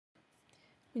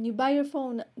When you buy your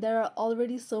phone, there are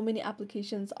already so many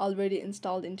applications already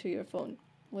installed into your phone,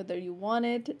 whether you want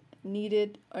it, need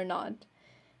it, or not.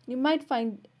 You might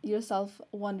find yourself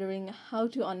wondering how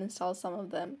to uninstall some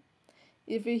of them.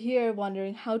 If you're here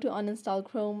wondering how to uninstall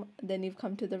Chrome, then you've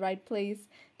come to the right place.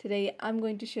 Today, I'm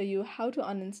going to show you how to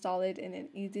uninstall it in an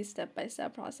easy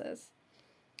step-by-step process.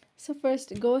 So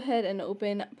first, go ahead and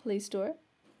open Playstore.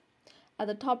 At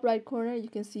the top right corner, you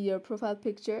can see your profile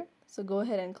picture, so go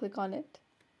ahead and click on it.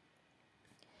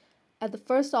 At the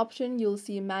first option, you'll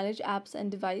see Manage Apps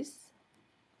and Device,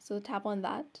 so tap on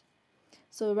that.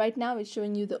 So right now, it's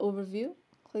showing you the overview.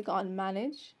 Click on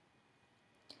Manage.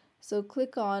 So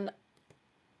click on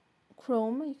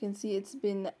Chrome. You can see it's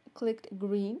been clicked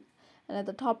green, and at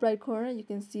the top right corner you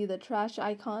can see the trash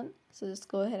icon, so just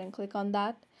go ahead and click on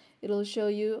that. It'll show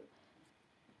you,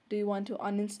 do you want to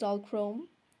uninstall Chrome?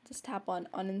 Just tap on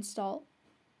Uninstall.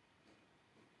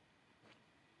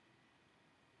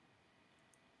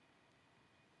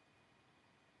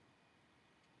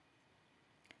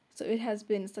 So it has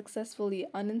been successfully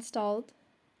uninstalled.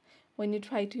 When you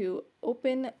try to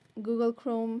open Google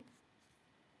Chrome,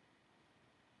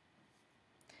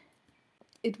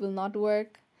 it will not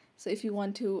work. So if you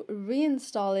want to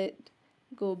reinstall it,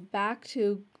 go back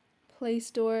to Play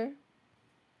Store,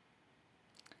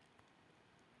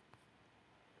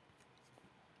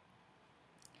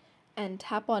 and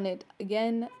tap on it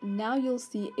again. Now you'll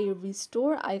see a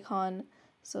restore icon,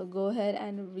 so go ahead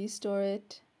and restore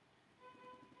it.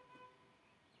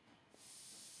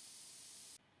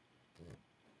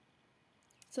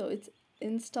 So it's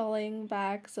installing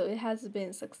back, so it has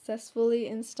been successfully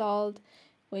installed.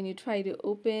 When you try to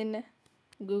open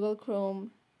Google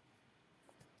Chrome,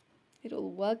 it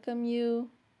will welcome you.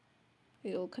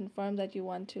 It will confirm that you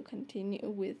want to continue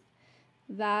with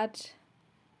that.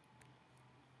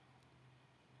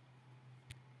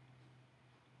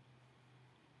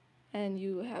 And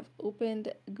you have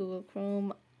opened Google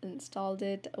Chrome, installed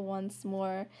it once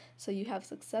more. So you have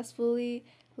successfully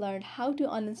learned how to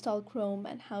uninstall Chrome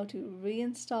and how to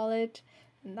reinstall it.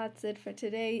 And that's it for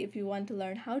today. If you want to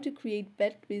learn how to create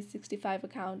Bet365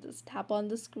 account, just tap on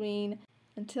the screen.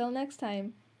 Until next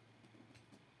time.